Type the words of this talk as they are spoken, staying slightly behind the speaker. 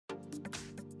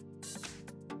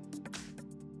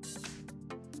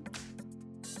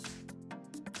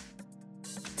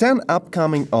10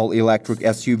 upcoming all-electric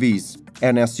SUVs.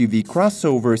 An SUV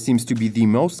crossover seems to be the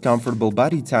most comfortable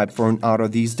body type for an auto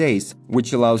these days,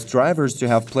 which allows drivers to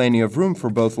have plenty of room for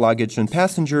both luggage and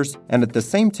passengers and at the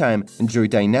same time enjoy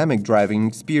dynamic driving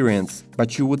experience.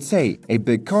 But you would say, a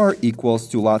big car equals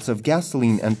to lots of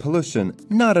gasoline and pollution.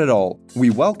 Not at all. We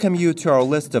welcome you to our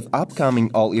list of upcoming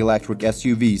all-electric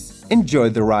SUVs. Enjoy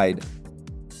the ride!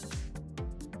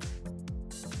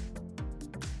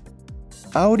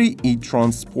 Audi e-tron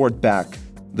Sportback.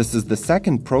 This is the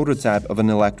second prototype of an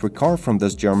electric car from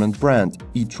this German brand.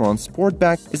 e-tron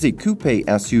Sportback is a coupe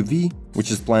SUV, which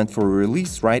is planned for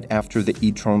release right after the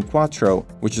e-tron Quattro,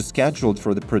 which is scheduled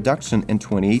for the production in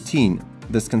 2018.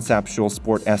 This conceptual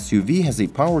sport SUV has a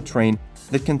powertrain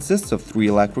that consists of 3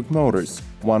 electric motors,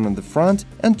 1 on the front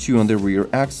and 2 on the rear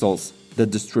axles, that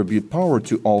distribute power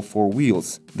to all 4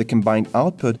 wheels. The combined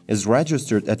output is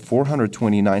registered at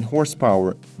 429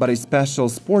 horsepower, but a special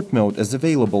sport mode is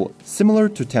available, similar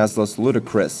to Tesla's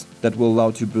Ludicrous, that will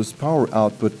allow to boost power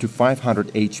output to 500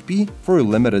 HP for a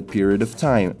limited period of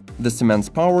time. This immense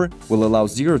power will allow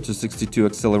 0 to 62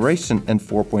 acceleration in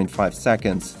 4.5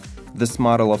 seconds. This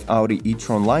model of Audi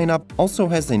e-tron lineup also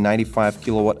has a 95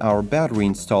 kWh battery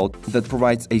installed that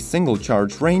provides a single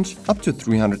charge range up to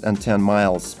 310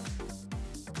 miles.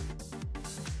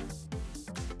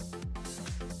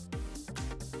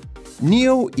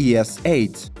 NIO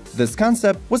ES8. This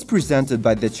concept was presented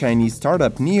by the Chinese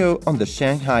startup NIO on the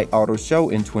Shanghai Auto Show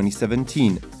in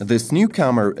 2017. This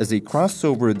newcomer is a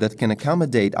crossover that can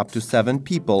accommodate up to 7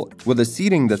 people, with a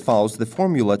seating that follows the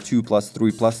formula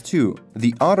 2+3+2.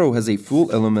 The auto has a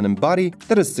full aluminum body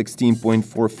that is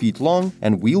 16.4 feet long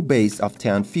and wheelbase of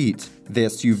 10 feet. The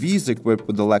SUV is equipped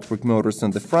with electric motors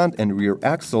on the front and rear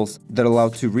axles that allow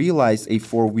to realize a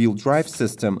 4-wheel drive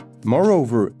system.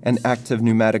 Moreover, an active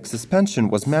pneumatic suspension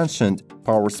was mentioned.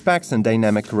 Power specs and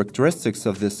dynamic characteristics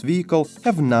of this vehicle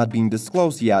have not been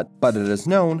disclosed yet, but it is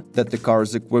known that the car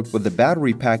is equipped with a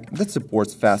battery pack that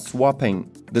supports fast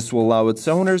swapping. This will allow its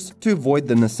owners to avoid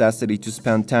the necessity to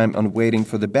spend time on waiting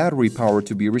for the battery power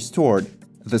to be restored.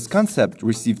 This concept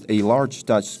received a large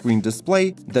touchscreen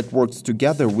display that works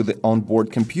together with the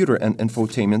onboard computer and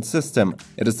infotainment system.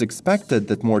 It is expected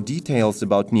that more details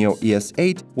about NIO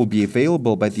ES8 will be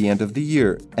available by the end of the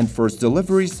year, and first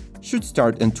deliveries should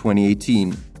start in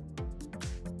 2018.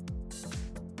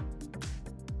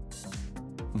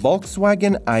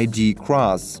 Volkswagen ID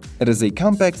Crozz. It is a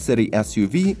compact city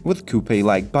SUV with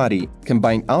coupe-like body.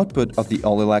 Combined output of the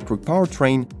all-electric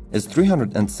powertrain is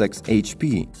 306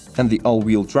 HP, and the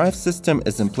all-wheel drive system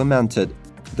is implemented.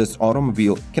 This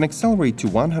automobile can accelerate to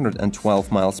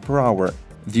 112 miles per hour.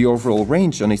 The overall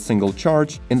range on a single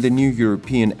charge in the new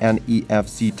European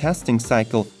NEFC testing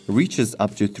cycle reaches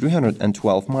up to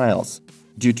 312 miles.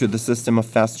 Due to the system of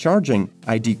fast charging,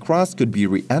 ID Crozz could be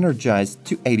re-energized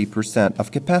to 80%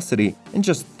 of capacity in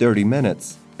just 30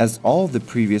 minutes. As all the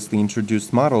previously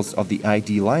introduced models of the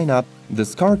ID lineup,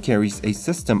 this car carries a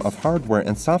system of hardware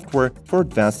and software for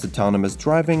advanced autonomous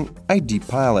driving, ID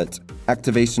Pilot.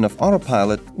 Activation of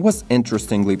autopilot was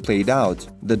interestingly played out.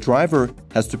 The driver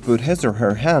has to put his or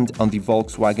her hand on the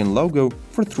Volkswagen logo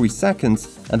for 3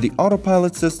 seconds and the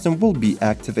autopilot system will be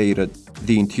activated.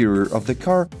 The interior of the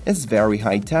car is very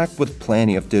high-tech with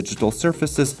plenty of digital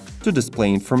surfaces to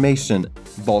display information.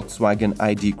 Volkswagen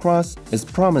ID Cross is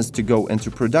promised to go into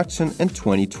production in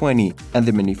 2020, and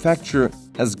the manufacturer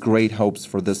has great hopes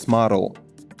for this model.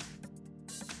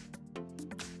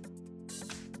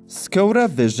 Skoda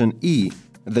Vision E.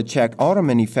 The Czech auto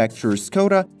manufacturer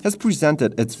Skoda has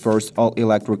presented its first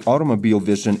all-electric automobile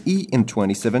Vision E in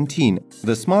 2017.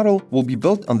 This model will be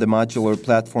built on the modular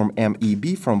platform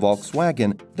MEB from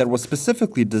Volkswagen that was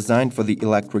specifically designed for the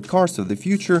electric cars of the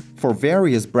future for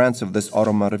various brands of this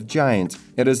automotive giant.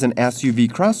 It is an SUV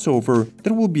crossover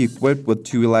that will be equipped with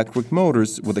 2 electric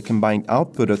motors with a combined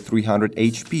output of 300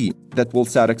 HP that will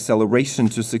set acceleration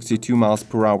to 62 miles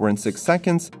per hour in 6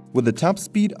 seconds with a top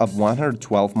speed of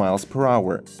 112 miles per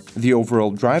hour. The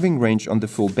overall driving range on the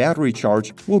full battery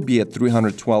charge will be at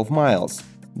 312 miles.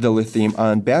 The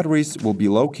lithium-ion batteries will be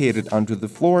located under the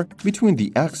floor between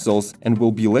the axles and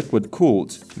will be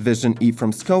liquid-cooled. Vision E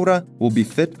from Skoda will be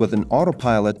fit with an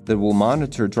autopilot that will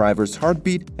monitor driver's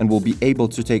heartbeat and will be able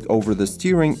to take over the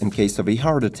steering in case of a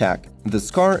heart attack.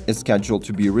 This car is scheduled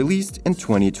to be released in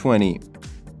 2020.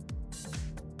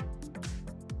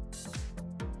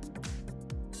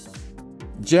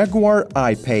 Jaguar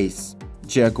iPace.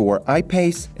 Jaguar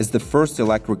I-Pace is the first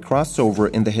electric crossover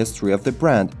in the history of the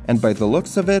brand, and by the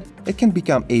looks of it, it can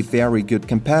become a very good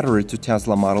competitor to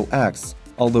Tesla Model X.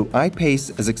 Although I-Pace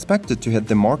is expected to hit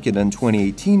the market in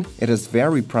 2018, it has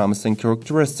very promising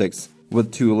characteristics.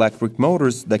 with 2 electric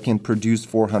motors that can produce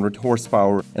 400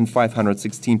 horsepower and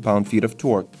 516 pound-feet of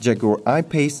torque. Jaguar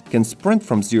iPace can sprint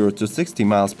from 0 to 60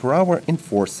 miles per hour in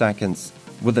 4 seconds.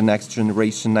 With the next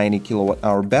generation 90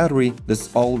 kWh battery, this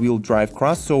all-wheel drive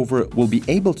crossover will be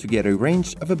able to get a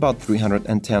range of about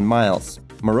 310 miles.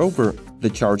 Moreover, the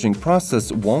charging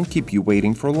process won't keep you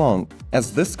waiting for long,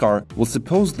 as this car will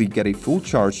supposedly get a full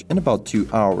charge in about 2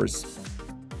 hours.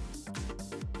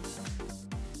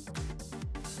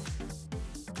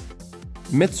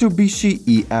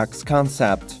 Mitsubishi ACT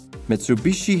Concept.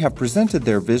 Mitsubishi have presented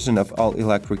their vision of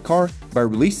all-electric car by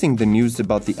releasing the news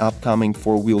about the upcoming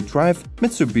four-wheel drive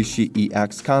Mitsubishi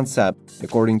ACT Concept.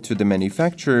 According to the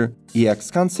manufacturer,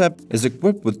 ACT Concept is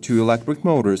equipped with 2 electric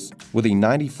motors with a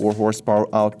 94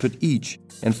 horsepower output each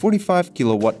and 45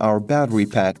 kWh battery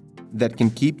pack that can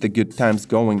keep the good times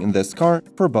going in this car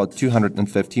for about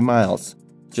 250 miles.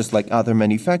 Just like other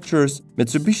manufacturers,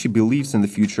 Mitsubishi believes in the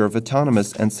future of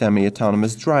autonomous and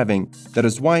semi-autonomous driving. That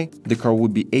is why the car will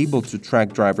be able to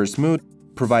track driver's mood,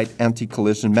 provide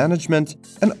anti-collision management,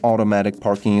 and automatic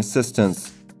parking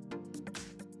assistance.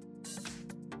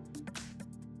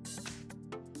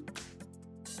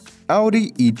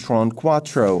 Audi e-tron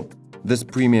Quattro. This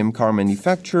premium car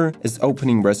manufacturer is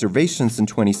opening reservations in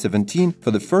 2017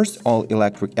 for the first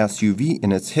all-electric SUV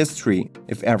in its history.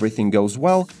 If everything goes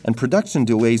well and production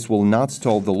delays will not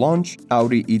stall the launch,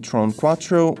 Audi e-tron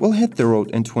Quattro will hit the road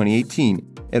in 2018.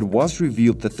 It was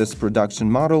revealed that this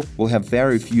production model will have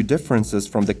very few differences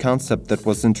from the concept that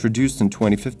was introduced in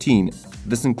 2015.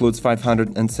 This includes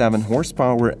 507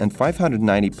 horsepower and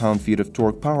 590 pound-feet of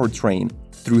torque powertrain,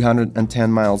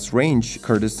 310 miles range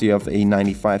courtesy of a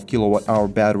 95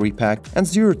 kWh battery pack, and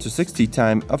 0 to 60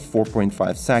 time of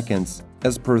 4.5 seconds.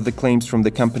 As per the claims from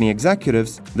the company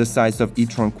executives, the size of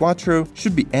e-tron Quattro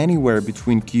should be anywhere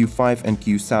between Q5 and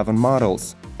Q7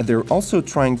 models. They're also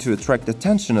trying to attract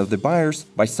attention of the buyers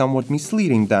by somewhat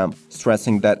misleading them,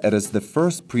 stressing that it is the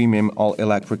first premium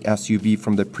all-electric SUV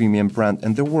from the premium brand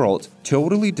in the world,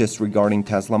 totally disregarding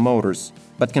Tesla Motors.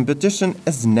 But competition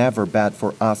is never bad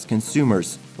for us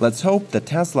consumers. Let's hope that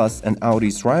Tesla's and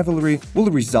Audi's rivalry will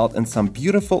result in some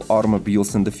beautiful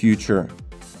automobiles in the future.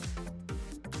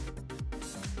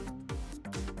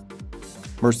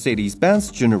 Mercedes-Benz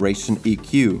Generation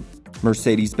EQ.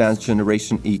 Mercedes-Benz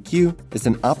Generation EQ is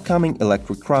an upcoming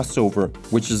electric crossover,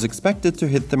 which is expected to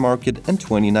hit the market in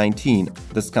 2019.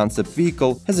 This concept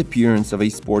vehicle has appearance of a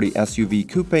sporty SUV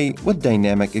coupe with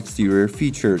dynamic exterior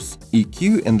features.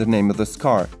 EQ in the name of this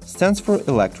car stands for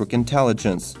Electric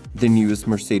Intelligence. The newest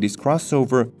Mercedes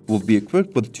crossover will be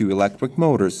equipped with 2 electric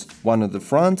motors, one on the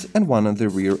front and one on the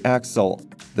rear axle.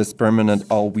 This permanent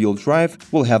all-wheel drive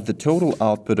will have the total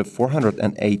output of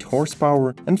 408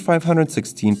 horsepower and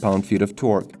 516 pound-feet of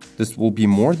torque. This will be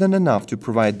more than enough to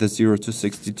provide the 0 to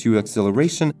 62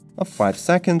 acceleration of 5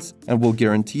 seconds and will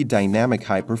guarantee dynamic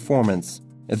high performance.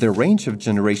 The range of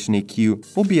Generation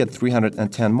EQ will be at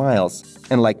 310 miles,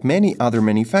 and like many other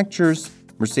manufacturers,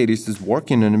 Mercedes is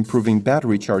working on improving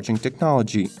battery charging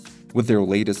technology, with their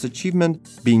latest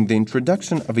achievement being the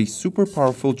introduction of a super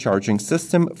powerful charging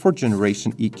system for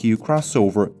Generation EQ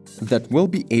crossover that will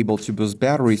be able to boost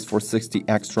batteries for 60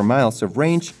 extra miles of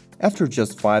range after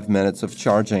just 5 minutes of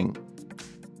charging.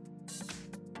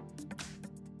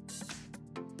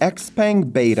 Fang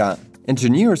Beta.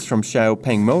 Engineers from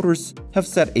Xiaopeng Motors have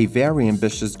set a very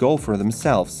ambitious goal for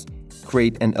themselves: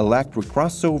 create an electric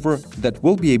crossover that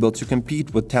will be able to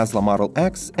compete with Tesla Model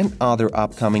X and other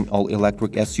upcoming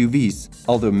all-electric SUVs.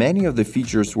 Although many of the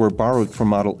features were borrowed from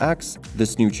Model X,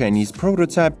 this new Chinese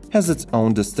prototype has its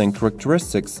own distinct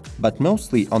characteristics, but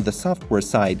mostly on the software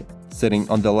side. Sitting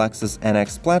on the Lexus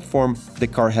NX platform, the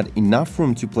car had enough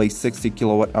room to place 60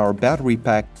 kWh battery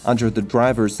pack under the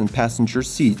driver's and passenger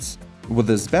seats. With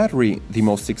this battery, the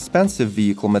most expensive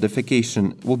vehicle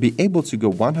modification will be able to go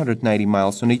 190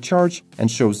 miles on a charge and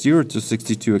show 0 to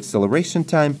 62 acceleration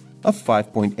time of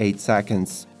 5.8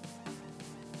 seconds.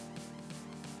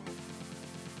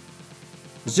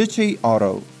 Zhiche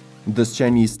Auto. This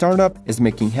Chinese startup is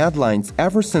making headlines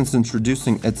ever since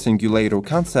introducing its Singulato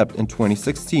concept in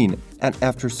 2016, and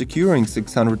after securing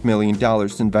 $600 million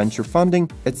in venture funding,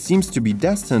 it seems to be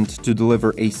destined to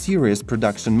deliver a serious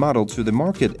production model to the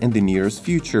market in the nearest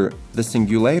future. The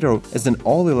Singulato is an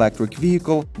all-electric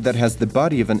vehicle that has the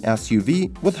body of an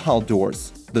SUV with hull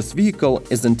doors. This vehicle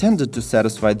is intended to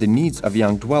satisfy the needs of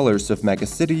young dwellers of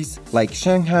megacities like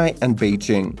Shanghai and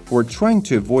Beijing, who are trying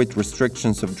to avoid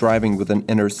restrictions of driving within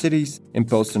inner cities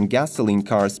imposed on gasoline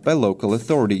cars by local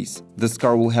authorities. This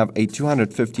car will have a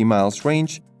 250 miles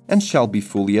range and shall be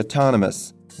fully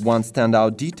autonomous. One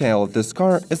standout detail of this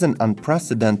car is an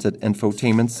unprecedented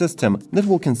infotainment system that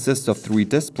will consist of 3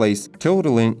 displays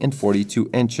totaling in 42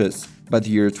 inches. By the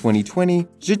year 2020,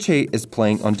 JC is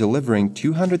planning on delivering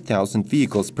 200,000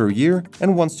 vehicles per year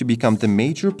and wants to become the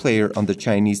major player on the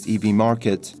Chinese EV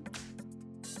market.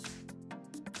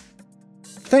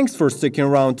 Thanks for sticking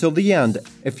around till the end.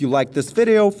 If you liked this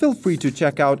video, feel free to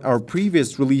check out our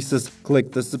previous releases,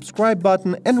 click the subscribe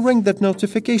button and ring that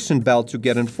notification bell to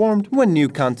get informed when new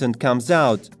content comes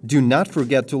out. Do not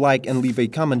forget to like and leave a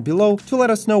comment below to let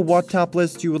us know what top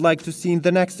list you would like to see in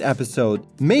the next episode.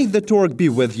 May the torque be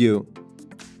with you!